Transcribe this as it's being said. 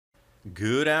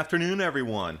Good afternoon,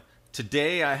 everyone.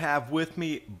 Today I have with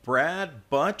me Brad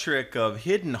Buttrick of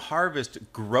Hidden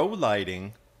Harvest Grow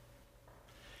Lighting.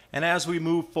 And as we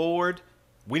move forward,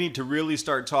 we need to really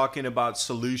start talking about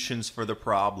solutions for the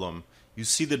problem. You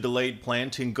see the delayed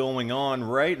planting going on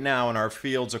right now in our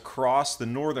fields across the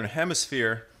northern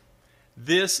hemisphere.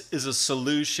 This is a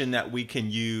solution that we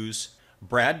can use.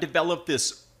 Brad developed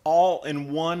this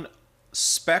all-in-one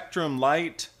spectrum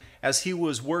light as he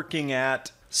was working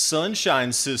at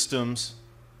Sunshine Systems.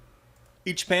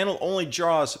 Each panel only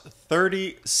draws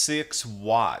 36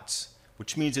 watts,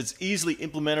 which means it's easily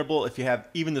implementable if you have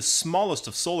even the smallest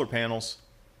of solar panels.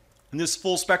 And this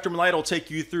full spectrum light will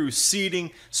take you through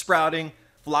seeding, sprouting,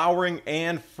 flowering,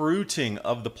 and fruiting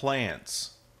of the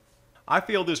plants. I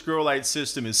feel this grow light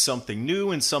system is something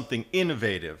new and something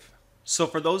innovative. So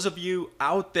for those of you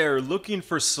out there looking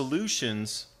for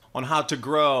solutions on how to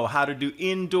grow, how to do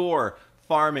indoor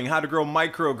farming, how to grow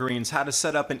microgreens, how to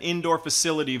set up an indoor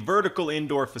facility, vertical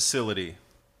indoor facility,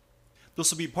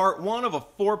 this will be part one of a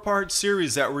 4-part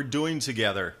series that we're doing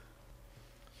together.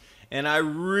 And I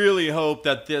really hope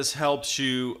that this helps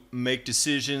you make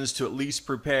decisions to at least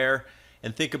prepare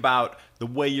and think about the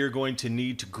way you're going to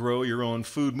need to grow your own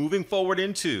food moving forward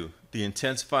into the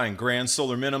intensifying grand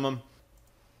solar minimum.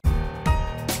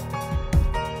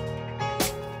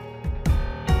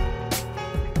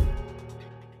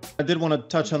 I did want to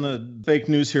touch on the fake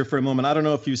news here for a moment. I don't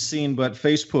know if you've seen, but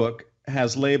Facebook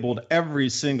has labeled every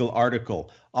single article.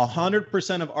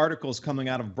 100% of articles coming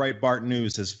out of Breitbart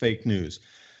News as fake news.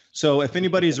 So if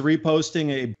anybody's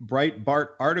reposting a Breitbart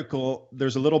article,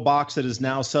 there's a little box that is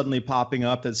now suddenly popping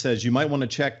up that says you might want to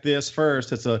check this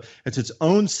first. It's its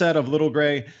own set of little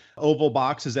gray oval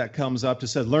boxes that comes up to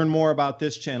say learn more about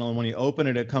this channel. And when you open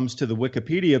it, it comes to the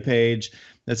Wikipedia page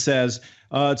that says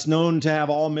it's known to have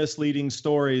all misleading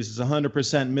stories. It's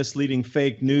 100% misleading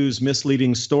fake news,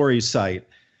 misleading story site.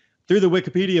 Through the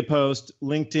Wikipedia post,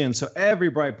 LinkedIn. So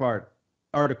every Breitbart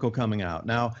article coming out.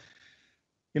 Now,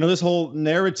 this whole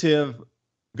narrative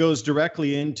goes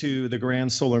directly into the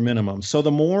grand solar minimum. So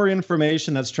the more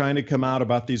information that's trying to come out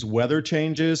about these weather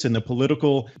changes and the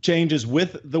political changes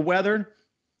with the weather,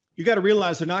 you got to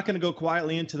realize they're not going to go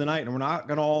quietly into the night, and we're not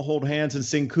going to all hold hands and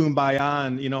sing kumbaya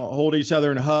and, hold each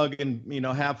other and hug and,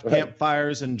 have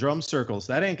campfires and drum circles.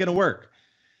 That ain't going to work.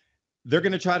 They're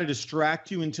going to try to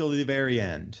distract you until the very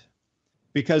end.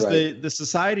 Because the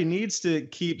society needs to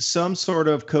keep some sort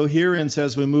of coherence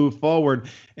as we move forward,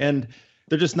 and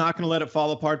they're just not going to let it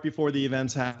fall apart before the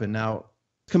events happen. Now,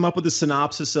 come up with a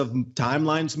synopsis of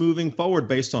timelines moving forward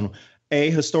based on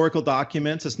historical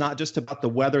documents. It's not just about the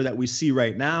weather that we see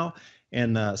right now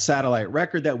and the satellite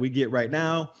record that we get right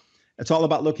now. It's all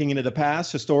about looking into the past,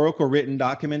 historical written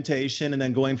documentation, and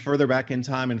then going further back in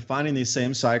time and finding these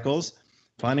same cycles,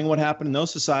 finding what happened in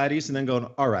those societies, and then going,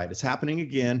 all right, it's happening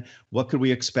again. What could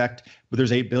we expect? But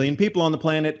there's 8 billion people on the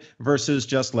planet versus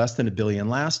just less than 1 billion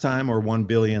last time or 1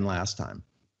 billion last time.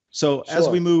 So as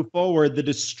we move forward, the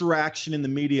distraction in the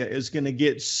media is going to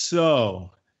get so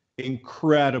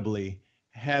incredibly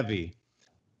heavy.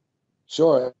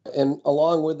 Sure. And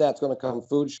along with that's going to come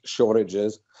food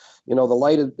shortages. The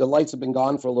lights have been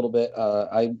gone for a little bit.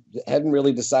 I hadn't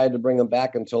really decided to bring them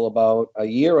back until about a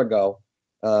year ago.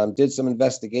 Did some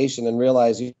investigation and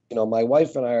realized, my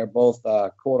wife and I are both,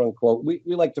 quote unquote, we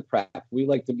like to prep. We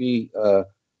like to be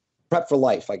prep for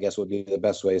life, I guess would be the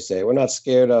best way to say it. We're not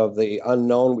scared of the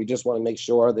unknown. We just want to make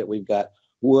sure that we've got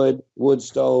wood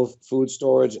stove, food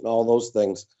storage, and all those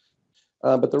things.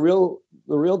 But the real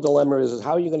dilemma is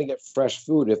how are you going to get fresh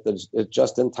food if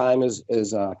just in time is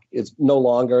no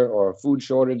longer, or food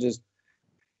shortages?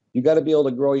 You got to be able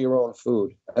to grow your own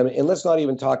food. I mean, and let's not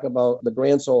even talk about the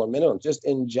grand solar minimum. Just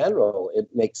in general, it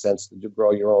makes sense to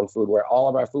grow your own food, where all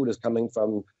of our food is coming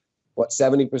from,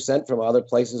 70% from other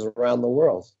places around the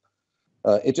world.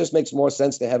 It just makes more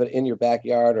sense to have it in your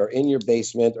backyard or in your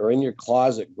basement or in your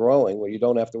closet growing, where you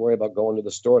don't have to worry about going to the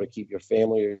store to keep your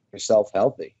family or yourself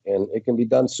healthy. And it can be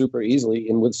done super easily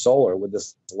and with solar, with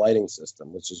this lighting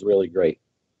system, which is really great.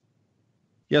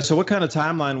 Yeah, so what kind of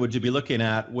timeline would you be looking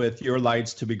at with your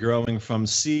lights to be growing from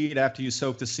seed after you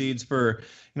soak the seeds for,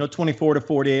 24 to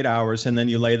 48 hours, and then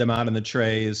you lay them out in the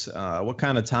trays? What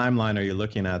kind of timeline are you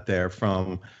looking at there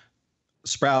from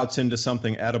sprouts into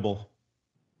something edible?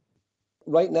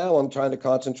 Right now, I'm trying to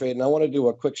concentrate, and I want to do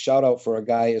a quick shout out for a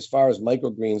guy as far as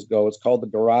microgreens go. It's called the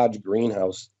Garage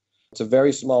Greenhouse. It's a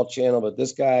very small channel, but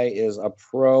this guy is a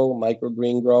pro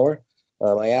microgreen grower.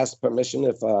 I asked permission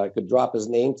if I could drop his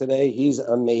name today. He's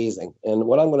amazing. And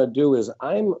what I'm going to do is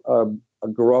I'm a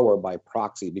grower by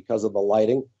proxy because of the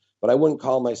lighting, but I wouldn't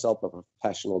call myself a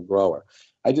professional grower.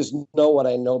 I just know what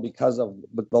I know because of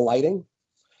the lighting.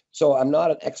 So I'm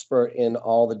not an expert in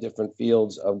all the different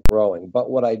fields of growing. But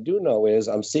what I do know is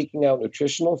I'm seeking out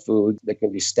nutritional foods that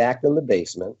can be stacked in the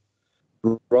basement,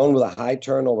 grown with a high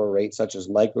turnover rate, such as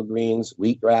microgreens,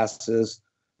 wheatgrasses.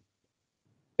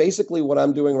 Basically, what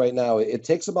I'm doing right now, it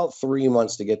takes about 3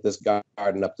 months to get this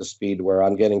garden up to speed where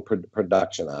I'm getting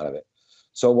production out of it.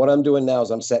 So what I'm doing now is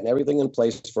I'm setting everything in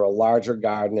place for a larger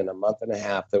garden in a month and a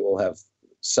half that will have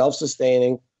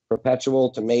self-sustaining, perpetual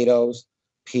tomatoes,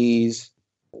 peas,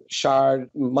 chard,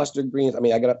 mustard greens. I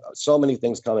mean, I got so many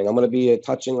things coming. I'm going to be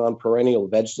touching on perennial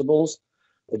vegetables,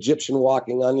 Egyptian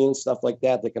walking onions, stuff like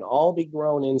that. That can all be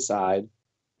grown inside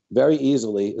very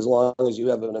easily as long as you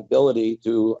have an ability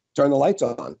to turn the lights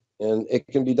on. And it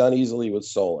can be done easily with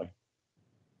solar.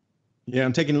 Yeah,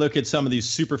 I'm taking a look at some of these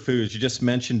superfoods. You just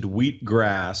mentioned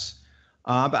wheatgrass.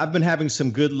 I've been having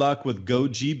some good luck with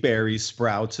goji berry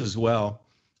sprouts as well.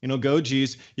 You know,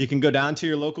 gojis, you can go down to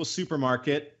your local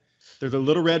supermarket. They're the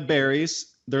little red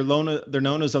berries. They're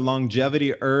known as a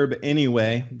longevity herb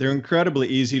anyway. They're incredibly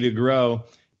easy to grow.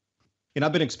 And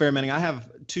I've been experimenting. I have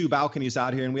 2 balconies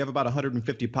out here, and we have about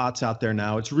 150 pots out there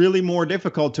now. It's really more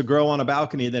difficult to grow on a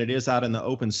balcony than it is out in the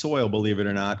open soil, believe it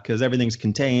or not, because everything's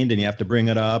contained and you have to bring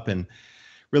it up and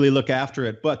really look after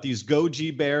it. But these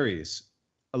goji berries,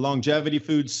 a longevity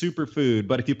food, superfood.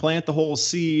 But if you plant the whole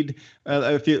seed,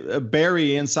 a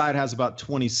berry inside has about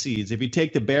 20 seeds. If you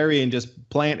take the berry and just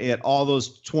plant it, all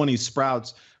those 20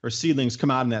 sprouts or seedlings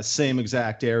come out in that same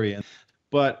exact area.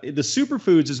 But the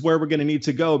superfoods is where we're going to need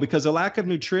to go, because the lack of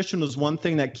nutrition is one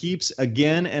thing that keeps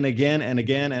again and again and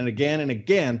again and again and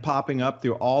again popping up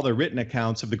through all the written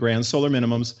accounts of the grand solar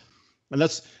minimums. And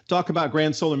let's talk about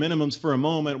grand solar minimums for a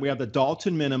moment. We have the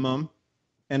Dalton minimum.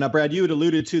 And Brad, you had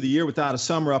alluded to the year without a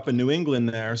summer up in New England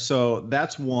there. So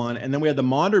that's one. And then we had the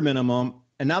Maunder minimum.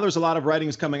 And now there's a lot of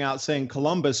writings coming out saying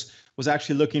Columbus was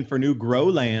actually looking for new grow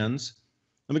lands.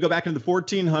 Let me go back into the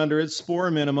 1400s,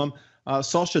 Spore minimum.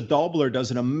 Sasha Dalbler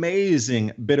does an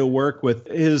amazing bit of work with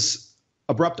his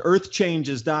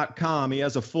abruptearthchanges.com. He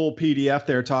has a full PDF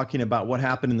there talking about what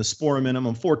happened in the Spore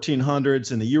minimum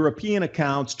 1400s and the European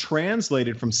accounts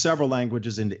translated from several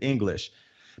languages into English.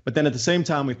 But then at the same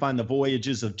time, we find the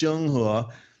voyages of Zheng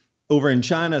He over in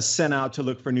China sent out to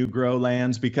look for new grow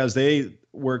lands because they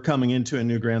were coming into a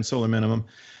new grand solar minimum.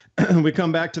 We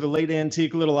come back to the late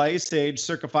antique little ice age,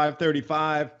 circa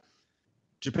 535.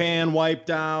 Japan wiped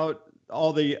out.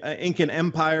 All the Incan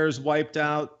empires wiped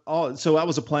out. So that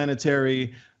was a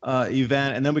planetary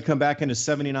event. And then we come back into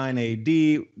 79 AD.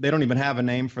 They don't even have a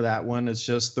name for that one. It's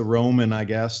just the Roman, I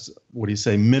guess, what do you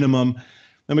say, minimum.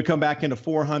 Then we come back into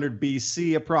 400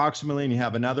 BC approximately, and you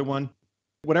have another one.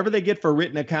 Whatever they get for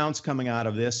written accounts coming out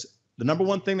of this, the number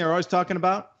one thing they're always talking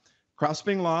about, crops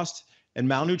being lost and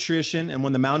malnutrition. And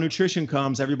when the malnutrition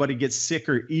comes, everybody gets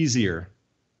sicker easier.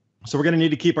 So we're going to need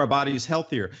to keep our bodies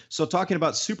healthier. So talking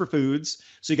about superfoods,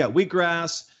 so you got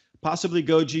wheatgrass, possibly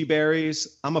goji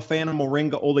berries. I'm a fan of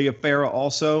Moringa oleifera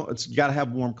also. You got to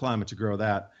have warm climate to grow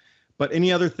that. But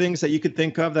any other things that you could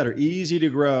think of that are easy to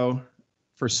grow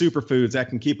for superfoods that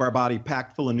can keep our body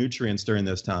packed full of nutrients during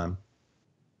this time?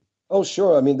 Oh,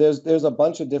 sure. I mean, there's a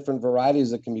bunch of different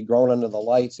varieties that can be grown under the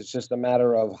lights. It's just a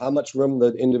matter of how much room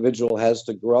the individual has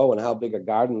to grow and how big a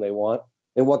garden they want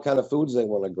and what kind of foods they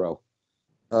want to grow.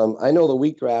 I know the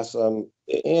wheatgrass,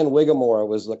 Ann Whittemore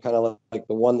was kind of like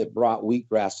the one that brought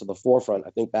wheatgrass to the forefront, I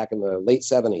think back in the late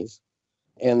 70s.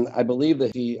 And I believe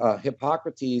that the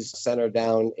Hippocrates Center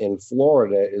down in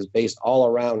Florida is based all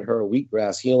around her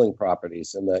wheatgrass healing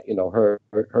properties and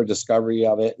her discovery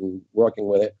of it and working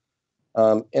with it.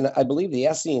 And I believe the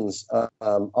Essenes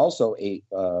also ate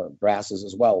grasses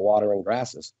as well, watering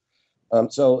grasses.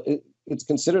 So it's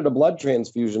considered a blood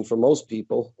transfusion for most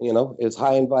people. It's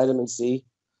high in vitamin C.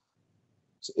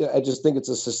 I just think it's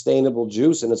a sustainable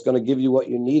juice, and it's going to give you what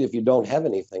you need if you don't have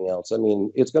anything else. I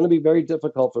mean, it's going to be very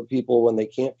difficult for people when they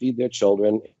can't feed their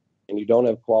children and you don't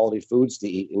have quality foods to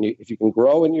eat. And if you can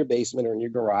grow in your basement or in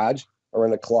your garage or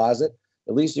in a closet,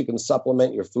 at least you can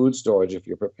supplement your food storage if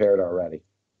you're prepared already.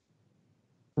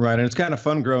 Right. And it's kind of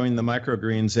fun growing the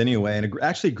microgreens anyway, and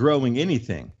actually growing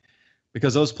anything.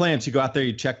 Because those plants, you go out there,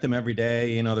 you check them every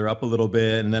day, they're up a little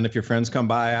bit. And then if your friends come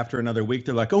by after another week,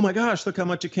 they're like, oh my gosh, look how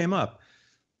much it came up.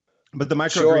 But the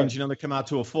microgreens, Sure. they come out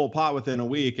to a full pot within a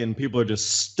week, and people are just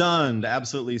stunned,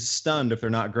 absolutely stunned if they're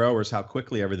not growers, how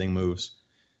quickly everything moves.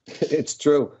 It's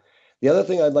true. The other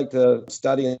thing I'd like to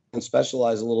study and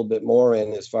specialize a little bit more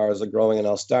in as far as the growing, and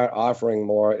I'll start offering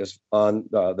more is on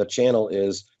the channel,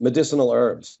 is medicinal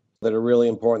herbs that are really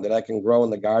important that I can grow in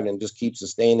the garden and just keep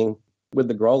sustaining with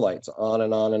the grow lights on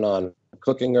and on and on.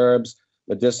 Cooking herbs,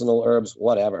 medicinal herbs,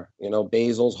 whatever,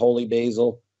 basils, holy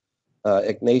basil,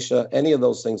 echinacea, any of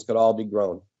those things could all be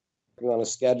grown. On a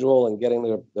schedule and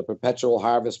getting the perpetual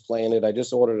harvest planted. I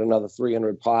just ordered another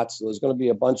 300 pots. So there's going to be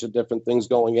a bunch of different things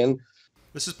going in.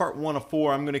 This is part 1 of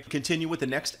 4. I'm going to continue with the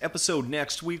next episode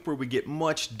next week where we get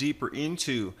much deeper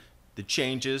into the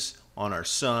changes on our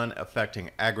sun affecting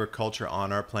agriculture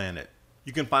on our planet.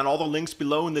 You can find all the links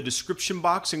below in the description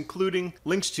box, including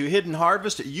links to Hidden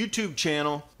Harvest YouTube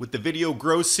channel with the video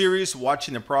grow series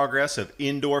watching the progress of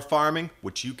indoor farming,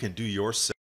 which you can do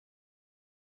yourself.